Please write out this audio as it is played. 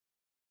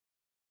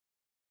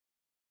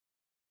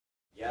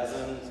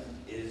Yazan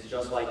is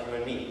just like you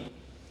and me.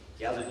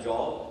 He has a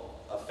job,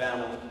 a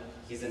family,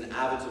 he's an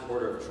avid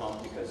supporter of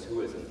Trump because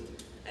who isn't?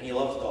 And he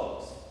loves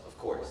dogs, of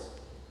course.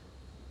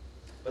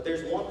 But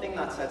there's one thing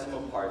that sets him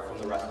apart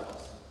from the rest of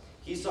us.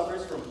 He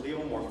suffers from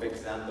pleomorphic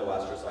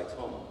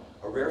xanthoastrocytoma,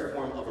 a rare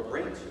form of a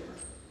brain tumor.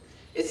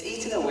 It's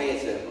eaten away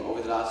at him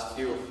over the last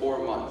 4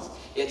 months,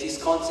 yet he's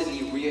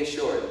constantly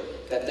reassured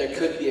that there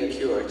could be a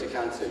cure to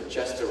cancer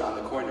just around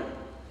the corner.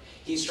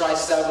 He's tried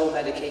several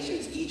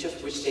medications, each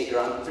of which take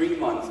around 3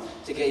 months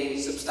to gain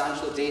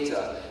substantial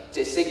data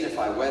to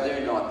signify whether or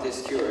not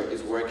this cure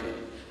is working.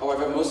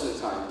 However, most of the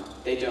time,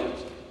 they don't.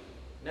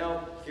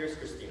 Now, here's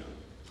Christina.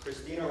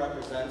 Christina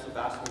represents a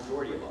vast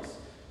majority of us.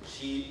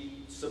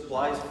 She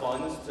supplies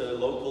funds to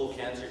local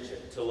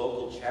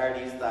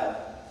charities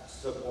that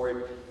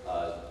support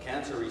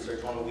cancer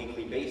research on a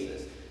weekly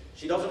basis.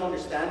 She doesn't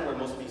understand where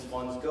most of these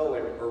funds go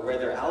or where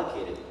they're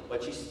allocated,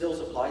 but she still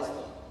supplies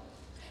them.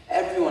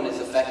 Everyone is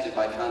affected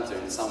by cancer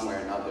in some way or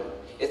another.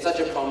 It's such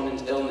a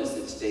prominent illness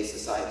in today's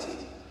society.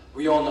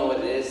 We all know what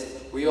it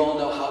is, we all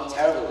know how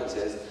terrible it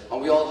is,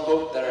 and we all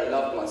hope that our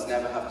loved ones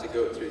never have to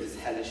go through this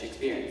hellish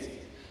experience.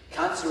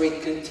 Cancer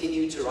rates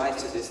continue to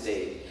rise to this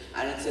day,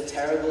 and it's a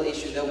terrible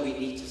issue that we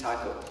need to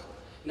tackle.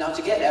 Now,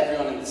 to get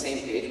everyone on the same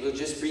page, we'll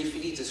just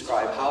briefly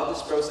describe how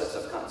this process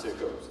of cancer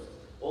goes.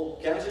 Well,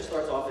 cancer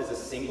starts off as a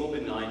single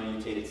benign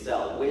mutated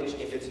cell, which,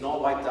 if it's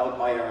not wiped out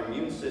by our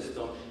immune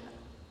system,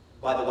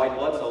 by the white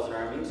blood cells in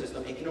our immune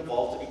system, it can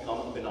evolve to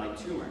become a benign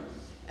tumor.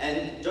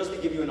 And just to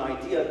give you an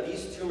idea,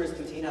 these tumors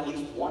contain at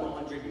least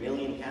 100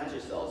 million cancer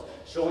cells,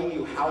 showing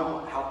you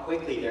how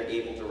quickly they're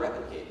able to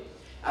replicate.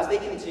 As they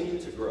continue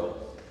to grow,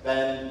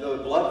 then the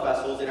blood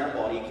vessels in our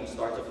body can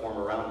start to form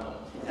around them.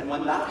 And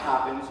when that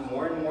happens,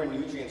 more and more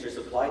nutrients are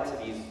supplied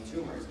to these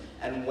tumors.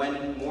 And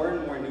when more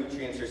and more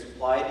nutrients are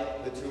supplied,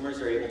 the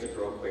tumors are able to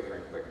grow quicker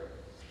and quicker.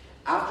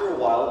 After a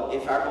while,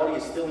 if our body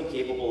is still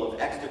incapable of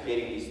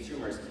extirpating these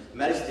tumors,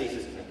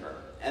 metastasis can occur.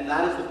 And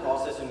that is the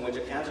process in which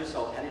a cancer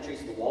cell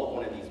penetrates the wall of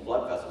one of these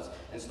blood vessels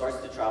and starts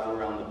to travel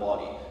around the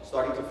body,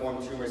 starting to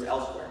form tumors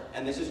elsewhere.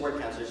 And this is where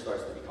cancer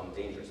starts to become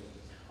dangerous.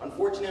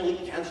 Unfortunately,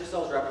 cancer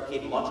cells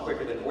replicate much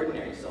quicker than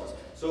ordinary cells.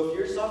 So if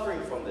you're suffering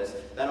from this,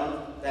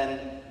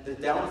 then the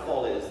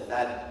downfall is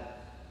that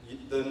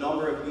the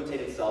number of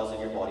mutated cells in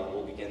your body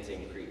will begin to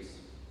increase.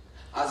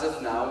 As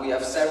of now, we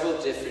have several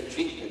different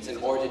treatments in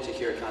order to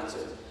cure cancer.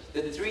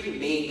 The 3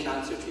 main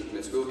cancer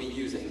treatments we'll be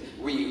using,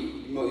 we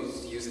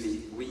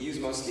use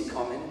mostly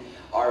common,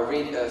 are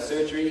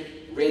surgery,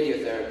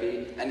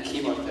 radiotherapy, and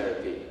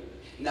chemotherapy.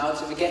 Now,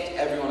 to get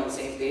everyone on the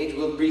same page,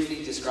 we'll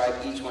briefly describe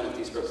each one of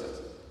these processes.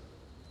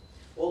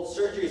 Well,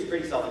 surgery is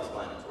pretty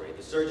self-explanatory.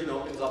 The surgeon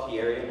opens up the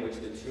area in which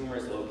the tumor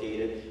is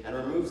located and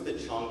removes the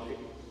chunk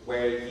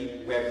where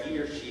he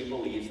or she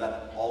believes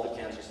that all the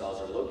cancer cells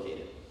are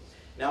located.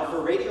 Now, for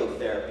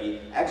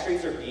radiotherapy,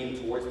 X-rays are beamed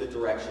towards the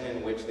direction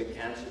in which the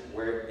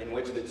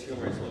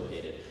tumor is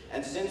located.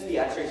 And since the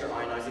X-rays are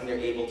ionizing, they're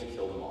able to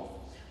kill them off.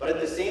 But at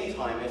the same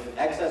time, if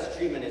excess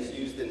treatment is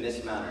used in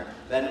this manner,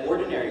 then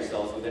ordinary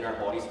cells within our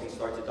bodies can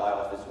start to die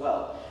off as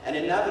well. And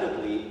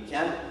inevitably,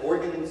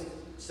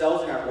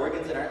 cells in our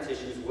organs and our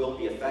tissues will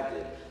be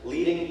affected,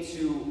 leading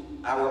to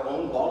our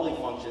own bodily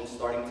functions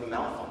starting to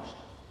malfunction.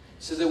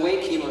 So the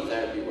way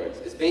chemotherapy works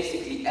is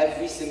basically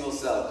every single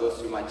cell goes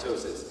through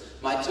mitosis.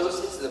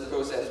 Mitosis is the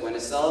process when a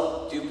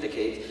cell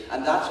duplicates,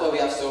 and that's why we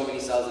have so many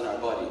cells in our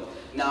body.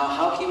 Now,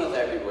 how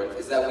chemotherapy works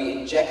is that we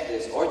inject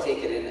this or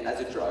take it in as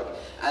a drug,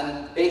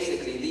 and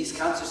basically these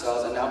cancer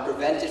cells are now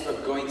prevented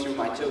from going through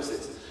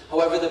mitosis.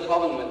 However, the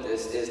problem with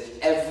this is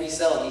every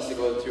cell needs to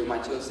go through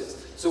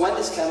mitosis. So when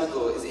this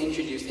chemical is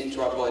introduced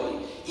into our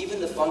body, even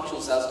the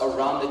functional cells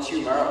around the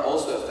tumor are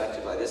also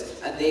affected by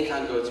this, and they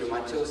can't go through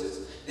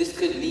mitosis. This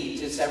could lead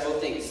to several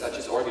things, such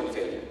as organ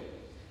failure.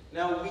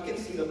 Now, we can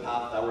see the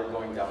path that we're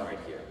going down right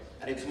here,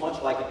 and it's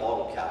much like a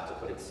bottle cap, to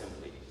put it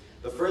simply.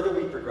 The further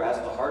we progress,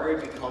 the harder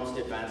it becomes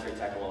to advance our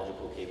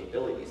technological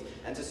capabilities,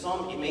 and to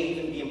some, it may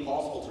even be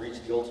impossible to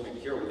reach the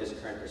ultimate cure with this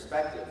current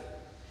perspective.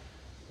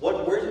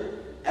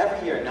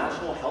 Every year,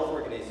 national health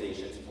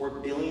organizations pour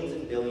billions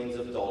and billions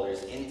of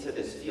dollars into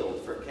this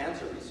field for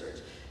cancer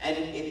research, and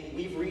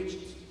we've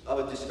reached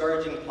a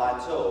discouraging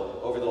plateau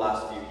over the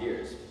last few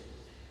years.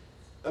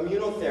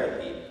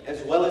 Immunotherapy,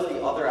 as well as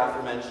the other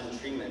aforementioned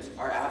treatments,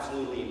 are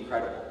absolutely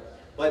incredible,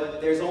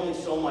 but there's only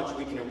so much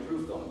we can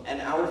improve them,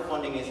 and our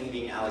funding isn't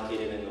being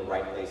allocated in the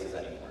right places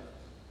anymore.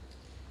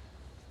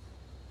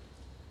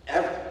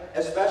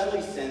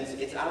 Especially since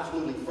it's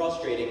absolutely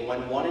frustrating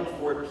when 1 in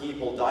 4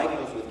 people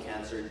diagnosed with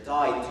cancer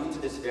die due to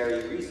this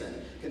very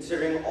reason,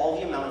 considering all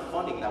the amount of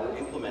funding that we're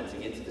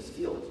implementing into this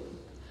field.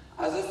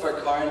 As of our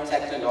current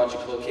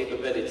technological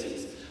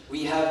capabilities,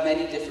 we have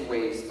many different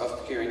ways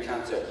of curing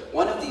cancer.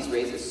 One of these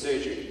ways is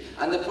surgery.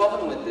 And the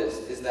problem with this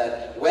is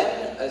that when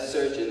a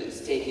surgeon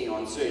is taking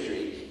on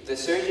surgery, the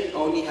surgeon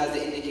only has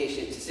the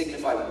indication to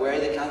signify where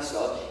the cancer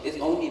cell is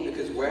only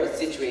because where it's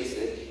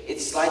situated,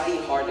 it's slightly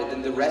harder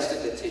than the rest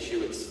of the tissue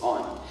it's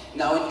on.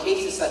 Now, in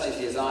cases such as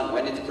Yazan,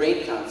 when it's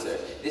brain cancer,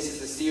 this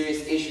is a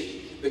serious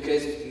issue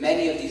because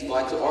many of these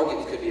vital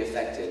organs could be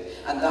affected.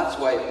 And that's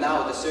why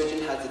now the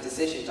surgeon has the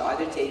decision to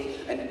either take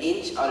an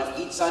inch out of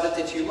each side of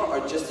the tumor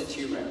or just the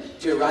tumor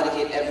to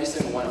eradicate every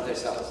single one of their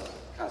cells.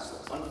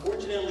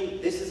 Unfortunately,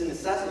 this is a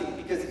necessity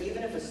because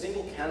even if a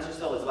single cancer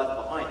cell is left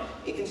behind,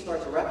 it can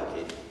start to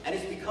replicate. And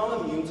it's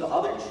become immune to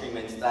other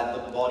treatments that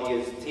the body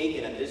has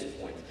taken at this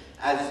point,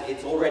 as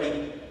it's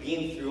already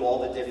been through all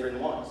the different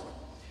ones.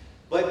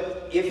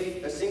 But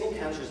if a single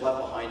cancer is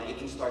left behind, it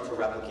can start to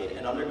replicate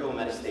and undergo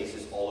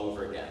metastasis all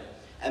over again.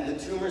 And the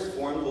tumors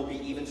formed will be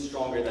even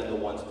stronger than the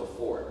ones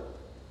before.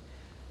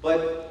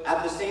 But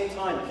at the same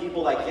time,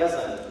 people like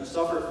Yazan, who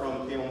suffer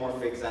from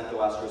pleomorphic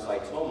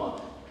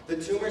xanthoastrocytoma, the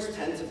tumors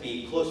tend to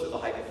be close to the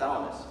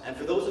hypothalamus. And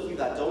for those of you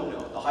that don't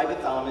know, the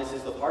hypothalamus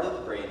is the part of the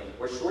brain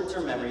where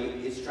short-term memory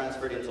is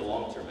transferred into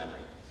long-term memory.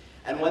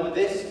 And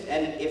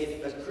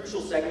if a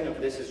crucial segment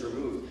of this is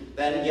removed,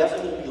 then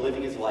Yazan will be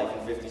living his life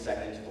in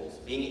 50-second intervals,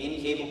 being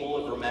incapable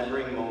of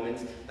remembering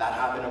moments that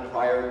happened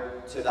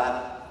prior to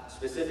that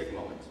specific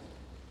moment.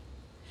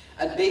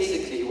 And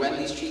basically, when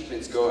these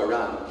treatments go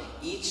around,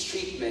 each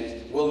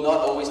treatment will not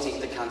always take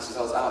the cancer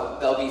cells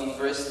out. There'll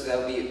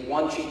be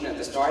one treatment at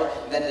the start,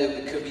 then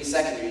there could be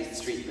secondary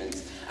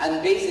treatments.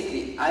 And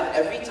basically,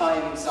 every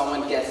time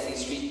someone gets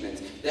these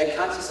treatments, their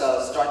cancer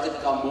cells start to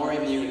become more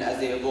immune as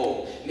they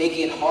evolve,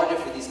 making it harder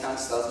for these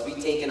cancer cells to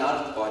be taken out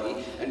of the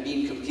body and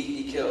being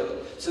completely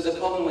killed. So the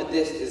problem with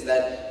this is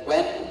that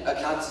when a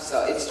cancer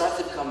cell, it starts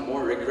to become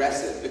more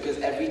regressive, because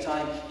every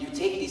time you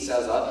take these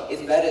cells out,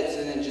 it's better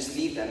to then just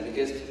leave them,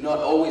 because not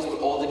always will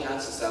all the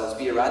cancer cells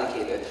be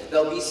eradicated.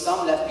 There'll be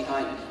some left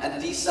behind,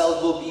 and these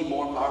cells will be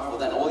more powerful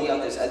than all the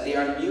others as they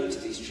are immune to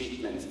these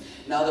treatments.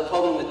 Now the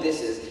problem with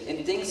this is,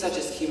 in things such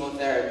as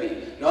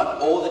chemotherapy,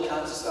 not all the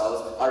cancer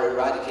cells are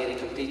eradicated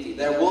completely.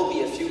 There will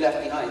be a few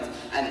left behind,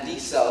 and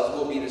these cells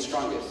will be the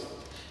strongest.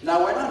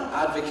 Now we're not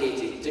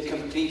advocating to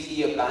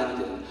completely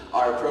abandon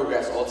our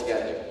progress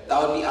altogether.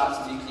 That would be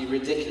absolutely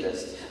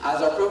ridiculous,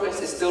 as our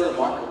progress is still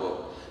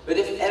remarkable. But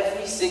if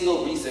every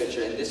single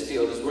researcher in this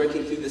field is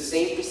working through the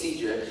same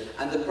procedure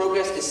and the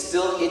progress is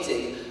still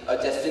hitting a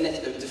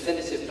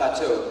definitive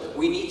plateau,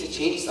 we need to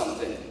change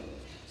something.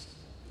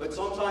 But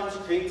sometimes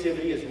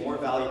creativity is more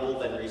valuable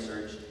than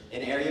research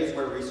in areas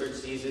where research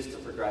ceases to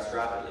progress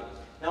rapidly.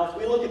 Now, if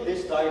we look at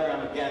this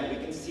diagram again,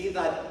 we can see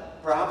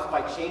that perhaps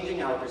by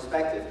changing our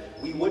perspective,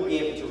 we would be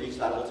able to reach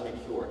that ultimate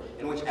cure,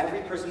 in which every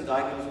person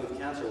diagnosed with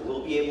cancer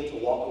will be able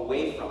to walk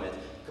away from it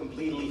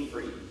completely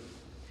free.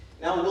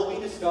 Now, we'll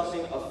be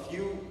discussing a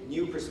few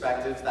new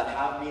perspectives that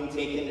have been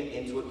taken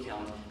into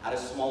account at a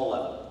small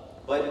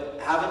level, but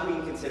haven't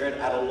been considered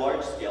at a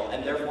large scale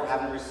and therefore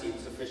haven't received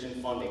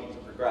sufficient funding to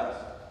progress.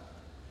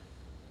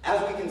 As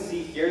we can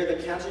see here,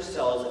 the cancer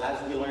cells,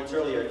 as we learned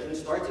earlier, can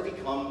start to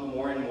become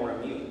more and more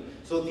immune.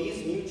 So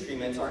these new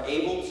treatments are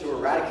able to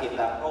eradicate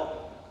that problem.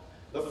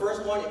 The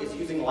first one is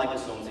using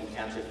liposomes in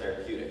cancer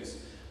therapeutics.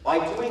 By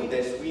doing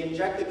this, we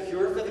inject the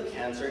cure for the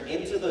cancer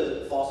into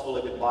the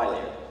phospholipid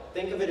bilayer.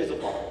 Think of it as a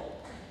bubble.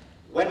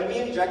 When we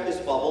inject this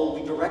bubble,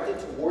 we direct it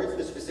towards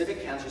the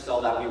specific cancer cell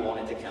that we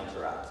wanted to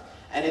counteract.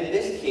 And in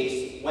this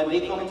case, when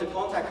they come into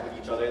contact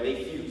with each other,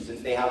 they fuse,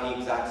 since they have the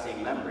exact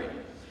same membrane.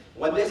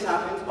 When this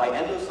happens, by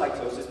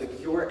endocytosis, the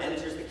cure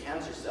enters the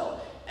cancer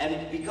cell.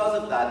 And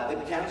because of that, the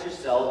cancer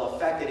cell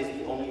affected is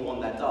the only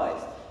one that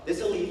dies.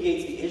 This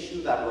alleviates the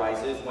issue that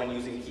arises when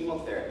using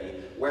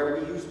chemotherapy, where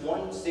we use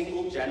one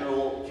single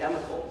general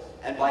chemical,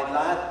 and by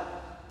that,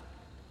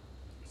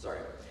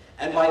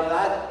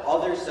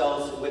 other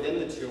cells within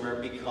the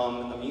tumor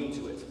become immune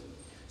to it.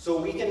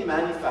 So we can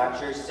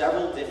manufacture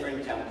several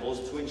different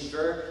chemicals to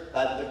ensure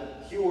that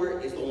the cure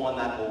is the one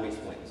that always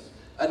wins.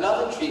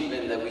 Another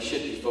treatment that we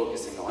should be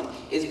focusing on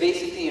is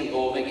basically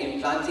involving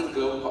implanting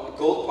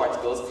gold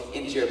particles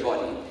into your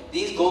body.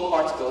 These gold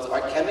particles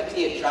are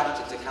chemically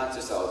attracted to cancer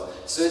cells,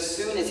 so as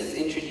soon as it's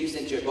introduced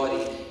into your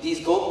body,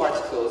 these gold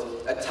particles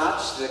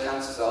attach to the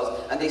cancer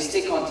cells and they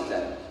stick onto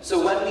them.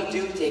 So when we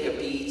do take a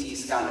PET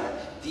scanner,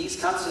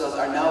 these cancer cells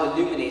are now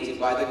illuminated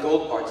by the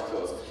gold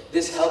particles.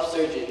 This helps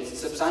surgeons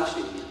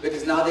substantially,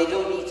 because now they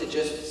don't need to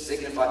just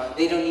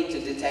they don't need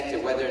to detect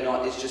it whether or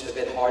not it's just a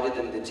bit harder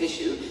than the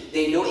tissue.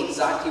 They know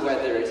exactly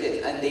whether it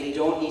is, and they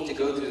don't need to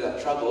go through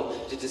that trouble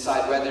to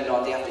decide whether or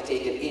not they have to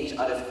take an inch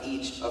out of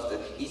each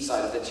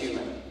side of the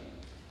tumor.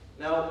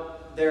 Now,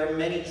 there are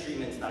many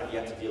treatments that have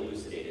yet to be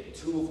elucidated,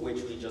 two of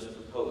which we just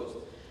proposed.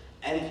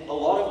 And a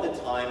lot of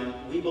the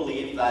time, we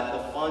believe that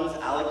the funds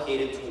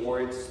allocated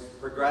towards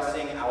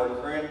progressing our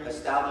current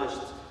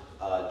established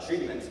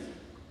treatments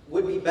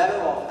would be better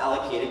off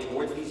allocated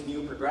towards these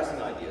new progressing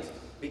ideas.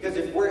 Because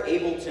if we're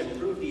able to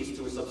improve these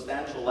to a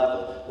substantial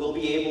level, we'll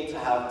be able to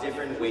have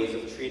different ways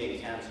of treating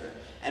cancer.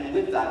 And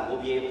with that,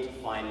 we'll be able to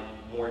find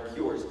more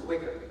cures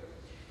quicker.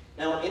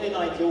 Now, in an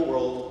ideal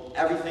world,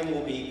 everything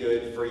will be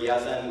good for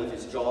Yazan with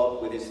his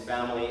job, with his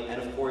family,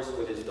 and of course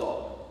with his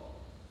dog.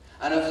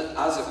 And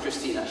as of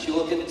Christina, she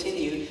will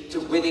continue to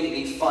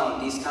willingly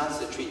fund these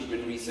cancer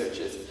treatment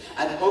researches,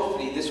 and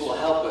hopefully this will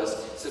help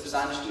us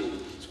substantially.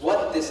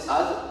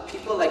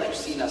 People like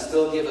Christina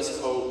still give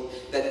us hope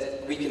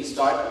that we can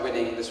start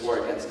winning this war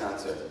against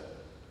cancer.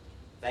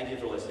 Thank you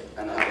for listening.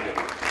 And have a good